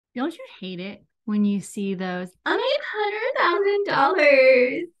Don't you hate it when you see those, I made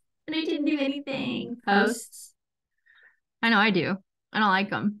 $100,000 and I didn't do anything posts? I know I do. I don't like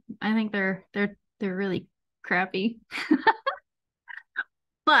them. I think they're really crappy.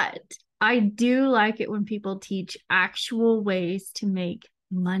 But I do like it when people teach actual ways to make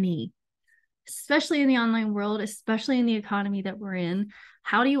money, especially in the online world, especially in the economy that we're in.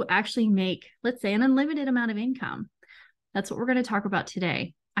 How do you actually make, let's say, an unlimited amount of income? That's what we're going to talk about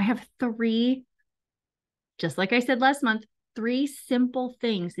today. I have three, just like I said last month, three simple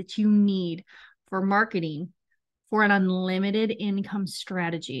things that you need for marketing for an unlimited income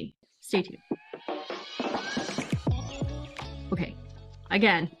strategy. Stay tuned. Okay.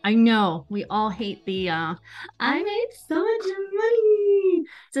 Again, I know we all hate the I made so much money.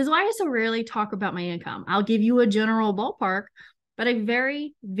 This is why I so rarely talk about my income. I'll give you a general ballpark, but I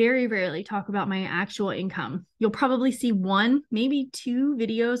very, very rarely talk about my actual income. You'll probably see one, maybe two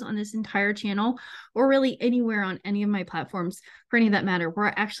videos on this entire channel, or really anywhere on any of my platforms for any of that matter, where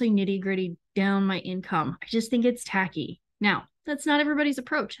I actually nitty-gritty down my income. I just think it's tacky. Now, that's not everybody's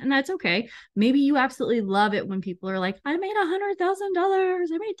approach, and that's okay. Maybe you absolutely love it when people are like, I made $100,000,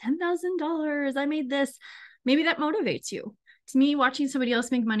 I made $10,000, I made this. Maybe that motivates you. To me, watching somebody else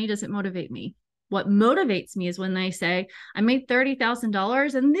make money doesn't motivate me. What motivates me is when they say, I made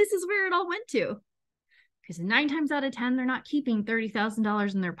 $30,000 and this is where it all went to. Because 9 times out of 10, they're not keeping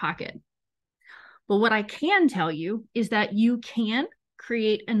 $30,000 in their pocket. But what I can tell you is that you can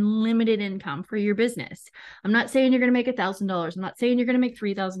create unlimited income for your business. I'm not saying you're going to make $1,000. I'm not saying you're going to make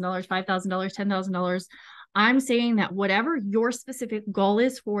 $3,000, $5,000, $10,000. I'm saying that whatever your specific goal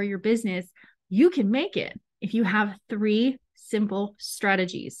is for your business, you can make it if you have three simple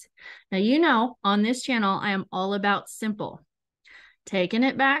strategies. Now, you know, on this channel, I am all about simple. Taking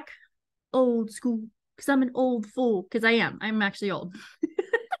it back, old school, because I'm an old fool, because I am. I'm actually old.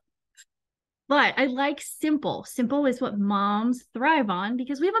 But I like simple. Simple is what moms thrive on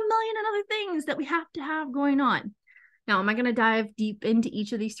because we have a million and other things that we have to have going on. Now, am I going to dive deep into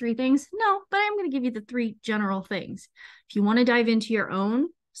each of these three things? No, but I'm going to give you the three general things. If you want to dive into your own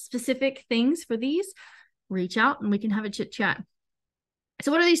specific things for these, reach out and we can have a chit chat.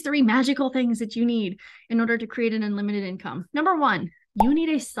 So what are these three magical things that you need in order to create an unlimited income? Number one, you need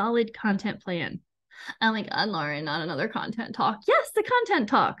a solid content plan. Oh my God, Lauren, not another content talk. Yes, the content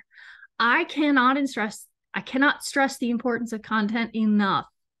talk. I cannot stress the importance of content enough.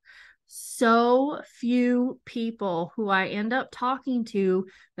 So few people who I end up talking to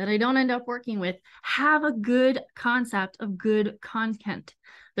that I don't end up working with have a good concept of good content.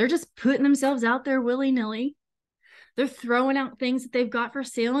 They're just putting themselves out there willy-nilly. They're throwing out things that they've got for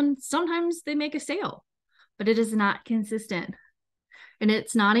sale, and sometimes they make a sale, but it is not consistent. And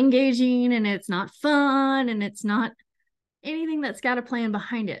it's not engaging, and it's not fun, and it's not anything that's got a plan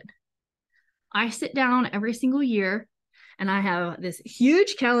behind it. I sit down every single year and I have this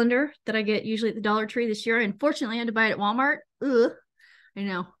huge calendar that I get usually at the Dollar Tree. This year, unfortunately, I had to buy it at Walmart. Ugh, I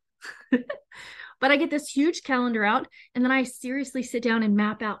know. But I get this huge calendar out and then I seriously sit down and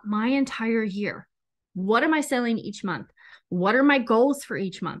map out my entire year. What am I selling each month? What are my goals for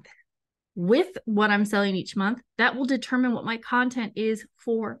each month? With what I'm selling each month, that will determine what my content is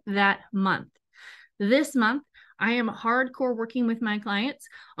for that month. This month, I am hardcore working with my clients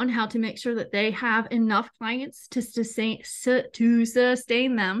on how to make sure that they have enough clients to sustain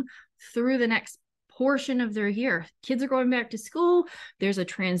them through the next portion of their year. Kids are going back to school. There's a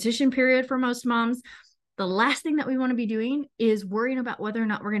transition period for most moms. The last thing that we want to be doing is worrying about whether or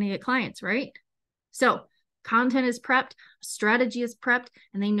not we're going to get clients, right? So content is prepped, strategy is prepped,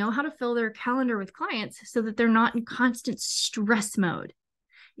 and they know how to fill their calendar with clients so that they're not in constant stress mode.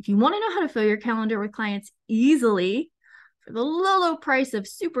 If you want to know how to fill your calendar with clients easily for the low price of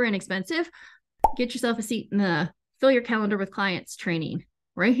super inexpensive, get yourself a seat in the Fill Your Calendar with Clients training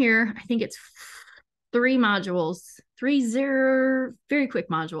right here. I think it's 3 modules, 3 very quick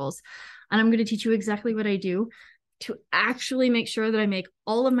modules. And I'm going to teach you exactly what I do to actually make sure that I make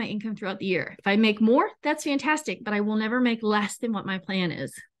all of my income throughout the year. If I make more, that's fantastic, but I will never make less than what my plan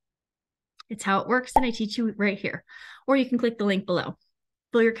is. It's how it works, and I teach you right here. Or you can click the link below.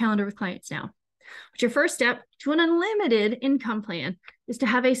 Fill your calendar with clients now. But your first step to an unlimited income plan is to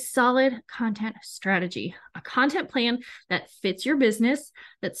have a solid content strategy, a content plan that fits your business,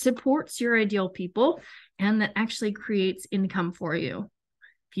 that supports your ideal people, and that actually creates income for you.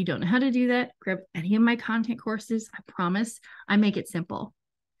 If you don't know how to do that, grab any of my content courses. I promise I make it simple.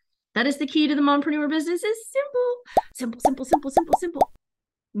 That is the key to the mompreneur business, is simple. Simple, simple, simple, simple, simple.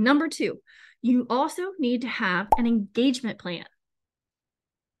 Number 2, you also need to have an engagement plan.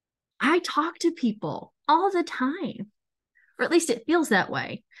 I talk to people all the time. or at least it feels that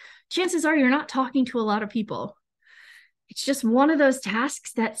way. Chances are you're not talking to a lot of people. It's just one of those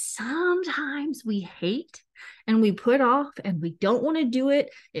tasks that sometimes we hate and we put off and we don't want to do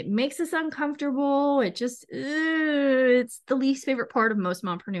it. It makes us uncomfortable. It's the least favorite part of most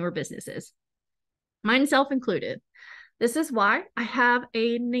mompreneur businesses, mine self included. This is why I have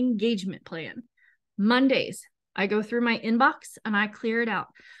an engagement plan. Mondays, I go through my inbox and I clear it out.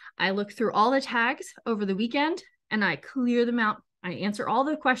 I look through all the tags over the weekend and I clear them out. I answer all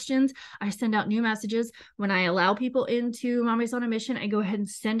the questions. I send out new messages. When I allow people into Mommies on a Mission, I go ahead and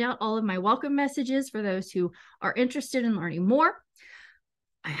send out all of my welcome messages for those who are interested in learning more.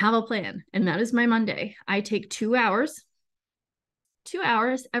 I have a plan, and that is my Monday. I take 2 hours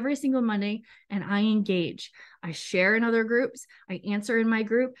every single Monday, and I engage. I share in other groups. I answer in my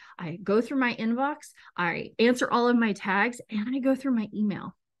group. I go through my inbox. I answer all of my tags, and I go through my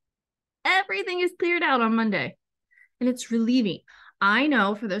email. Everything is cleared out on Monday. And it's relieving. I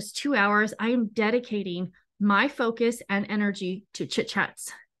know for those 2 hours, I am dedicating my focus and energy to chit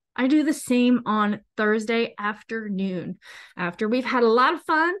chats. I do the same on Thursday afternoon. After we've had a lot of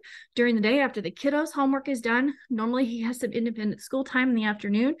fun during the day, after the kiddos' homework is done, normally he has some independent school time in the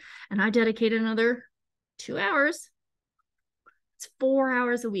afternoon, and I dedicate another 2 hours. It's 4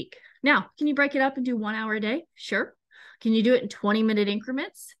 hours a week. Now, can you break it up and do 1 hour a day? Sure. Can you do it in 20-minute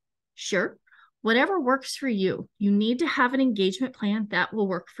increments? Sure. Whatever works for you. You need to have an engagement plan that will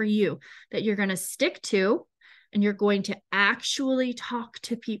work for you, that you're going to stick to, and you're going to actually talk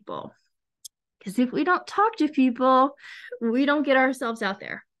to people. Because if we don't talk to people, we don't get ourselves out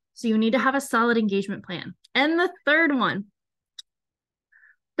there. So you need to have a solid engagement plan. And the third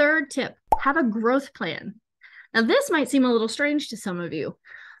tip, have a growth plan. Now, this might seem a little strange to some of you.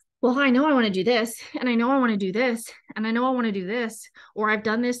 Well, I know I want to do this, and I know I want to do this, and I know I want to do this, or I've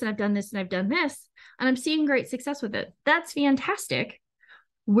done this, and I've done this, and I've done this, and I'm seeing great success with it. That's fantastic.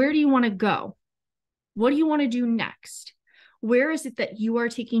 Where do you want to go? What do you want to do next? Where is it that you are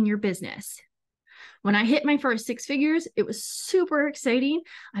taking your business? When I hit my first 6 figures, it was super exciting.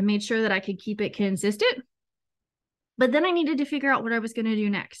 I made sure that I could keep it consistent, but then I needed to figure out what I was going to do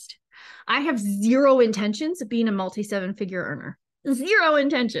next. I have zero intentions of being a multi-7-figure earner. Zero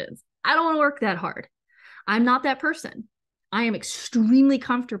intentions. I don't want to work that hard. I'm not that person. I am extremely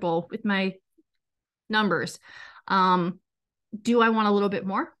comfortable with my numbers. Do I want a little bit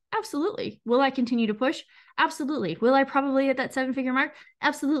more? Absolutely. Will I continue to push? Absolutely. Will I probably hit that 7-figure mark?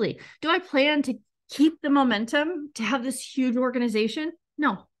 Absolutely. Do I plan to keep the momentum to have this huge organization?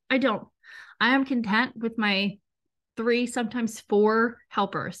 No, I don't. I am content with my 3, sometimes 4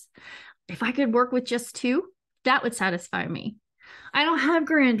 helpers. If I could work with just 2, that would satisfy me. I don't have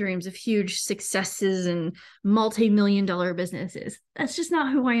grand dreams of huge successes and multi-million-dollar businesses. That's just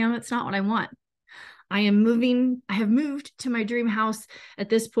not who I am. It's not what I want. I have moved to my dream house at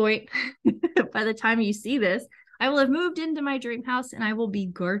this point. By the time you see this, I will have moved into my dream house and I will be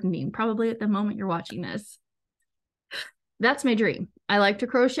gardening probably at the moment you're watching this. That's my dream. I like to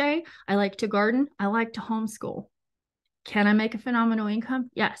crochet. I like to garden. I like to homeschool. Can I make a phenomenal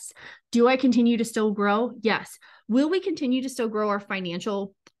income? Yes. Do I continue to still grow? Yes. Will we continue to still grow our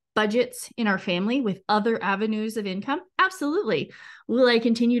financial budgets in our family with other avenues of income? Absolutely. Will I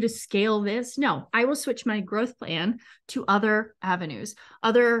continue to scale this? No. I will switch my growth plan to other avenues,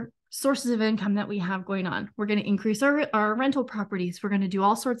 other sources of income that we have going on. We're going to increase our rental properties. We're going to do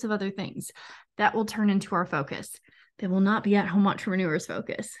all sorts of other things that will turn into our focus. That will not be at home entrepreneurs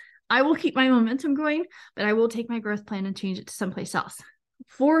focus. I will keep my momentum going, but I will take my growth plan and change it to someplace else.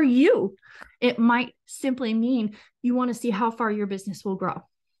 For you, it might simply mean you want to see how far your business will grow.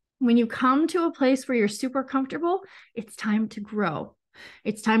 When you come to a place where you're super comfortable, it's time to grow.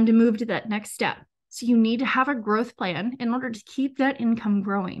 It's time to move to that next step. So you need to have a growth plan in order to keep that income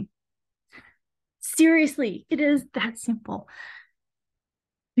growing. Seriously, it is that simple.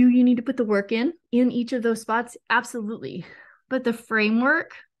 Do you need to put the work in each of those spots? Absolutely. But the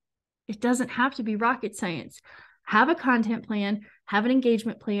framework, it doesn't have to be rocket science. Have a content plan, have an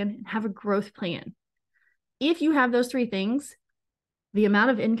engagement plan, and have a growth plan. If you have those 3 things, the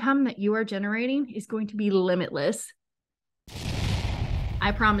amount of income that you are generating is going to be limitless.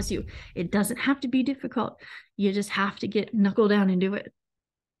 I promise you, it doesn't have to be difficult. You just have to knuckle down and do it.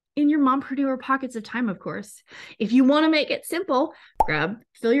 In your mompreneur pockets of time, of course. If you want to make it simple,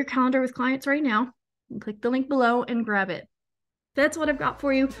 fill your calendar with clients right now and click the link below and grab it. That's what I've got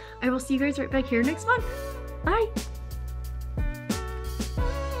for you. I will see you guys right back here next month. Bye.